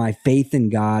strength in my faith in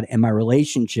God and my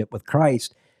relationship with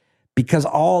Christ, because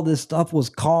all this stuff was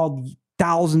called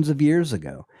thousands of years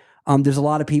ago. There's a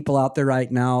lot of people out there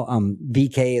right now.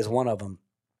 VK is one of them,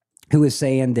 who is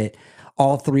saying that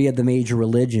all 3 of the major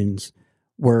religions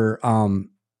were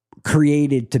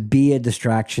created to be a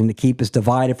distraction, to keep us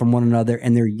divided from one another,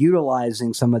 and they're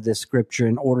utilizing some of this Scripture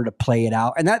in order to play it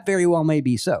out, and that very well may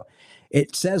be so.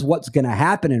 It says what's going to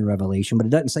happen in Revelation, but it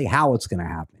doesn't say how it's going to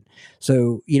happen.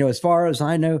 So, as far as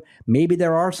I know, maybe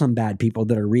there are some bad people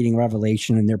that are reading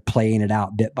Revelation and they're playing it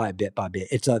out bit by bit by bit.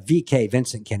 It's a VK,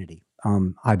 Vincent Kennedy,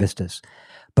 Ibistus.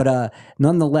 But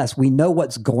nonetheless, we know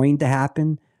what's going to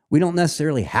happen. We don't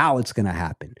necessarily how it's going to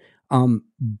happen.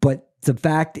 But the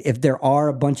fact, if there are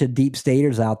a bunch of deep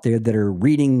staters out there that are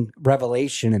reading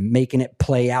Revelation and making it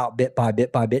play out bit by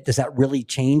bit by bit, does that really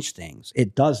change things?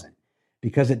 It doesn't,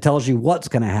 because it tells you what's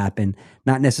going to happen,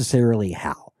 not necessarily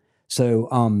how. So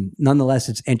nonetheless,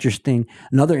 it's interesting.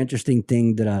 Another interesting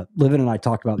thing that Livin and I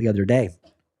talked about the other day,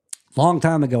 long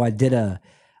time ago, I did a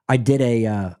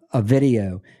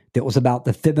video that was about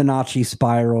the Fibonacci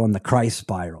spiral and the Christ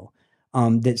spiral.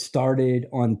 That started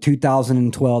on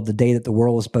 2012, the day that the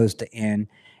world was supposed to end,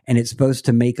 and it's supposed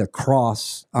to make a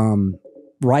cross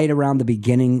right around the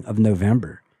beginning of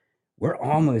November. We're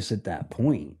almost at that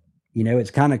point. You know, it's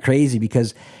kind of crazy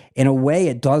because in a way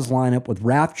it does line up with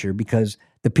rapture, because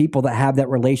the people that have that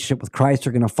relationship with Christ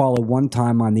are going to follow one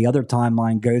timeline. The other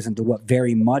timeline goes into what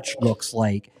very much looks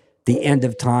like the end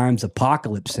of times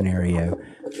apocalypse scenario.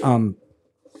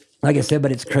 Like I said,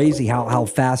 but it's crazy how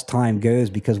fast time goes,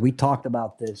 because we talked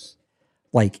about this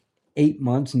like 9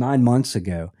 months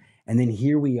ago. And then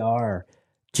here we are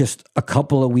just a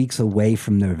couple of weeks away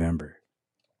from November.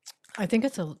 I think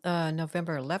it's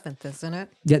November 11th, isn't it?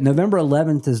 Yeah, November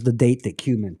 11th is the date that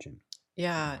Q mentioned.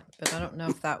 Yeah, but I don't know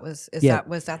if that was,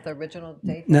 was that the original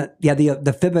date? No, yeah,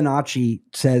 the Fibonacci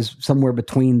says somewhere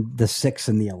between the 6th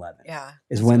and the 11th. Yeah.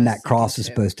 Is when that cross is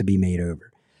supposed to be made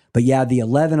over. But yeah, the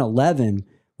 11/11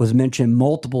 was mentioned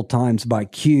multiple times by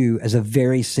Q as a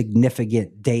very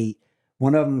significant date.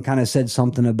 One of them kind of said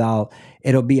something about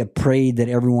it'll be a parade that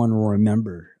everyone will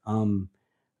remember.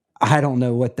 I don't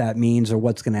know what that means or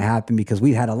what's going to happen, because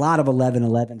we've had a lot of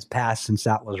 11/11s pass since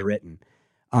that was written.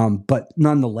 But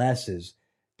nonetheless,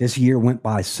 this year went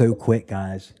by so quick,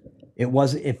 guys.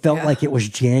 It felt like it was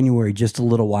January just a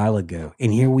little while ago.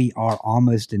 And here we are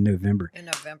almost in November.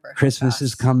 Christmas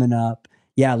is coming up.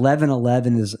 Yeah,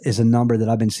 11/11 is a number that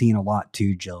I've been seeing a lot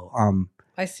too, Jill.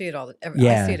 I see it I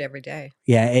see it every day.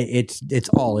 Yeah, it's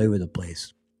all over the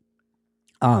place.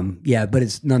 Yeah, but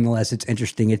it's nonetheless, it's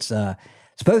interesting. It's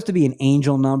supposed to be an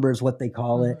angel number is what they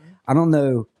call it. I don't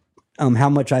know how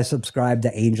much I subscribe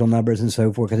to angel numbers and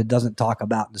so forth, because it doesn't talk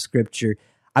about the scripture.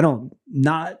 I don't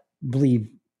not believe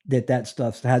that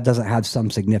stuff doesn't have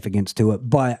some significance to it.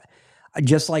 But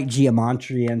just like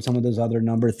geometry and some of those other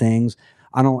number things,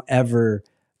 I don't ever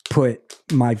put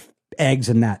my eggs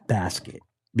in that basket,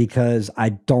 because I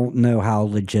don't know how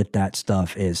legit that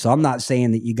stuff is. So I'm not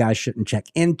saying that you guys shouldn't check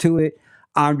into it.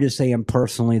 I'm just saying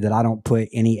personally that I don't put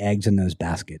any eggs in those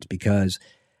baskets, because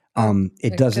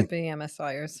it doesn't. Could be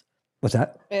MSIers. What's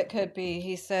that? It could be.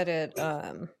 He said it.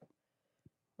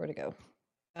 Where'd it go?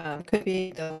 Could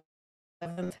be the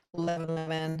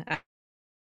 11/11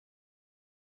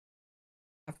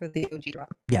 after the OG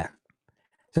drop. Yeah.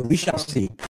 So we shall see.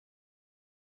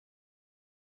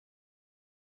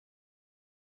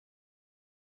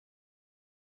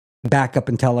 Back up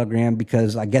in Telegram,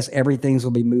 because I guess everything's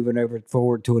will be moving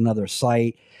forward to another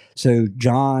site. So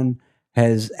John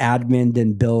has admined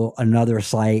and built another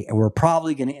site, and we're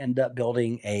probably going to end up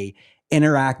building a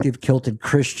interactive Kilted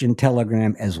Christian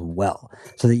Telegram as well,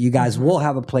 so that you guys will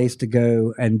have a place to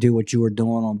go and do what you were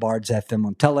doing on Bards FM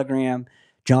on Telegram.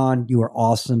 John, you were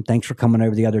awesome. Thanks for coming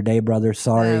over the other day, brother.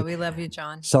 Sorry. We love you,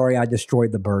 John. Sorry I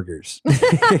destroyed the burgers.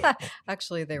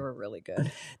 Actually, they were really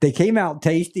good. They came out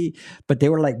tasty, but they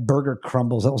were like burger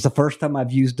crumbles. That was the first time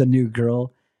I've used a new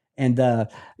grill. And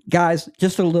guys,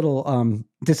 just a little,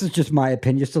 this is just my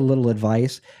opinion, just a little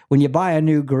advice. When you buy a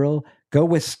new grill, go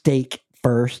with steak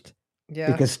first.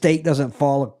 Yeah. Because steak doesn't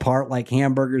fall apart like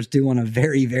hamburgers do on a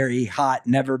very, very hot,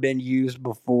 never been used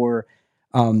before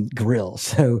grill.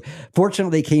 So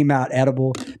fortunately they came out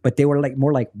edible, but they were like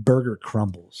more like burger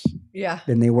crumbles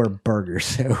than they were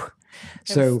burgers.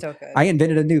 So I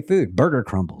invented a new food, burger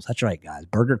crumbles. That's right, guys,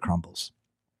 burger crumbles.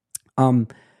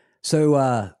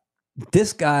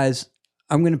 This, guys,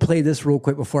 I'm going to play this real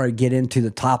quick before I get into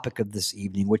the topic of this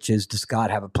evening, which is, does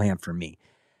God have a plan for me?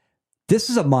 This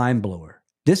is a mind blower.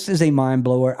 This is a mind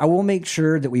blower. I will make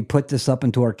sure that we put this up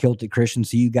into our Kilted Christian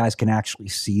so you guys can actually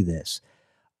see this.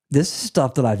 This is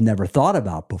stuff that I've never thought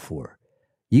about before.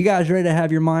 You guys ready to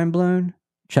have your mind blown?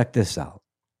 Check this out.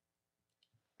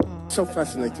 So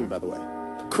fascinating, by the way.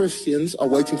 Christians are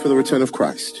waiting for the return of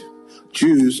Christ.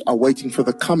 Jews are waiting for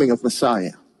the coming of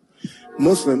Messiah.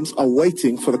 Muslims are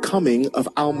waiting for the coming of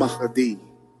Al-Mahdi.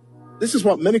 This is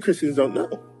what many Christians don't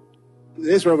know. In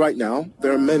Israel right now,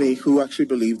 there are many who actually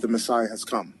believe the Messiah has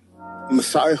come. The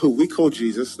Messiah who we call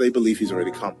Jesus, they believe he's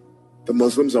already come. The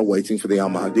Muslims are waiting for the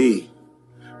Al-Mahdi.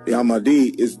 The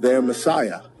Al-Mahdi is their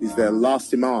Messiah. He's their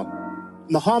last Imam.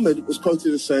 Muhammad was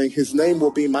quoted as saying, his name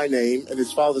will be my name, and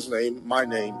his father's name,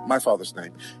 my father's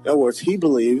name. In other words,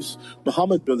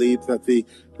 Muhammad believed that the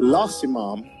last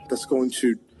Imam that's going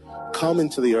to come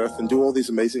into the earth and do all these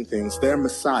amazing things, their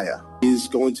Messiah is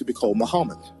going to be called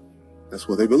Muhammad. That's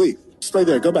what they believe. Stay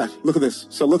there. Go back. Look at this.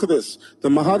 So look at this. The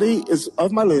Mahdi is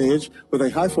of my lineage with a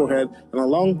high forehead and a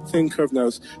long, thin, curved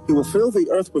nose. He will fill the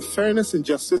earth with fairness and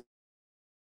justice.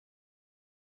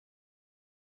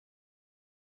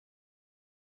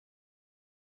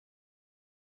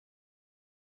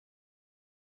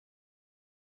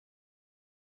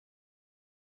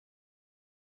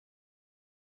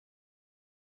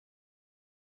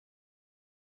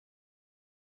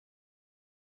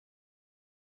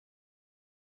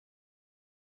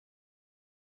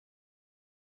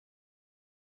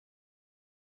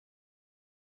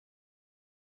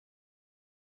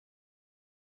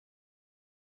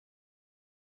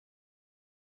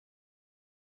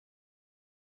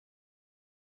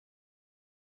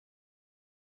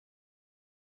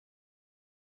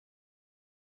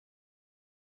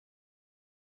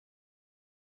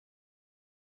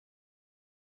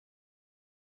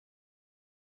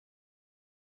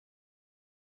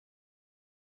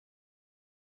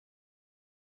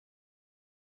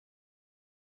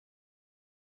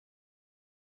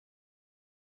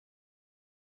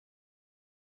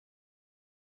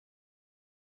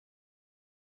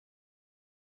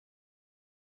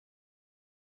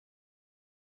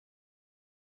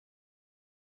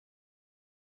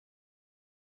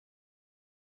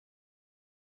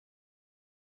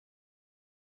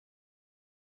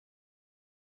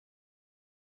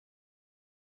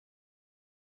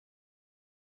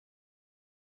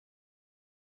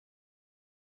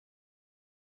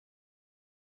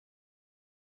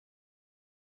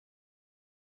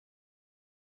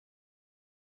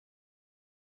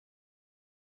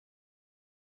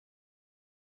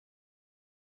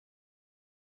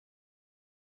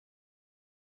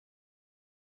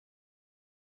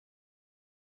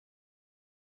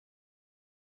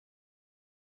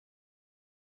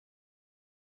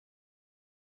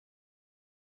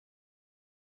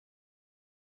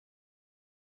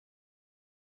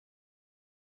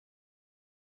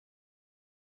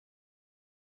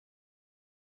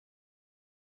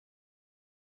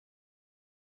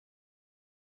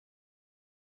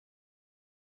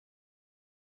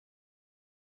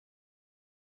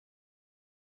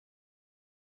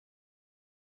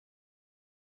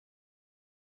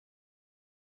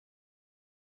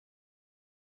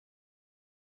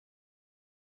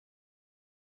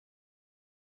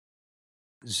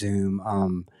 Zoom.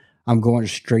 I'm going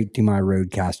straight to my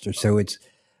Roadcaster, so it's